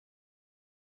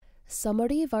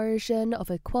Summary version of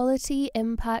Equality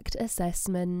Impact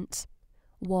Assessment.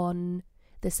 1.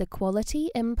 This Equality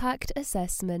Impact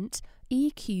Assessment,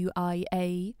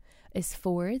 EQIA, is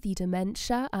for the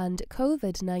Dementia and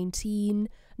COVID-19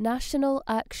 National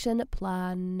Action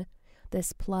Plan.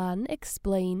 This plan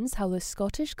explains how the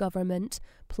Scottish Government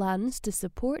plans to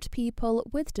support people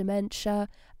with dementia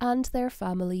and their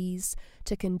families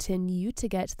to continue to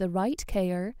get the right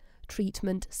care,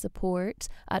 treatment support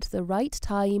at the right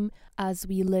time as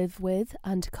we live with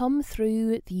and come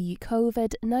through the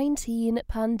COVID-19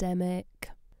 pandemic.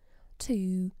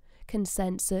 2.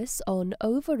 Consensus on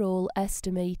overall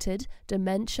estimated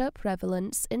dementia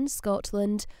prevalence in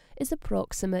Scotland is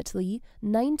approximately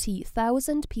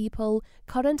 90,000 people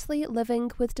currently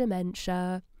living with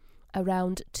dementia.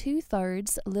 Around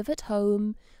 2/3 live at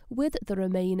home, with the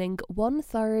remaining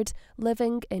 1/3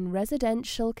 living in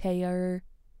residential care.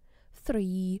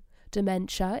 3.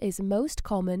 Dementia is most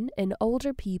common in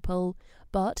older people,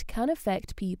 but can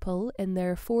affect people in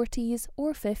their 40s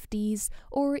or 50s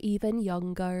or even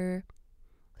younger.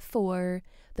 4.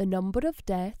 The number of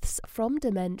deaths from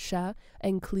dementia,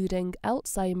 including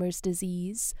Alzheimer's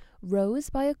disease, rose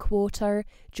by a quarter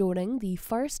during the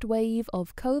first wave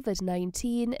of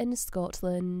COVID-19 in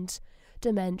Scotland.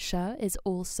 Dementia is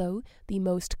also the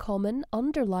most common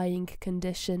underlying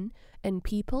condition in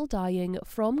people dying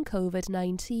from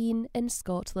COVID-19 in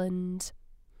Scotland.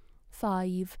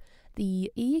 5.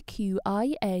 The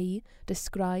EQIA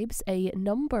describes a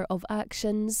number of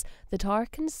actions that are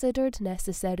considered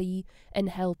necessary in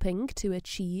helping to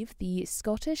achieve the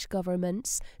Scottish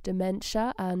Government's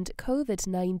Dementia and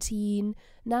COVID-19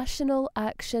 National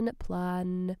Action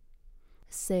Plan.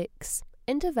 6.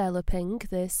 In developing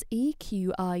this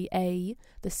EQIA,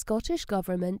 the Scottish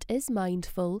Government is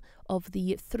mindful of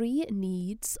the 3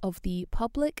 needs of the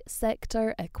Public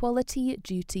Sector Equality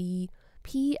Duty,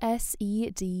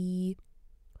 PSED.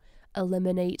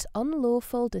 Eliminate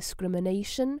unlawful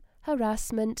discrimination,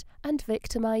 harassment and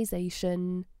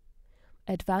victimisation.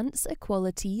 Advance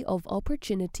equality of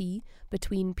opportunity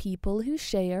between people who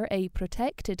share a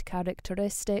protected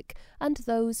characteristic and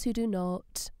those who do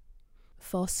not.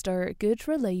 Foster good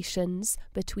relations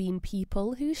between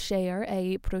people who share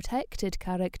a protected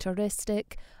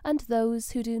characteristic and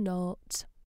those who do not.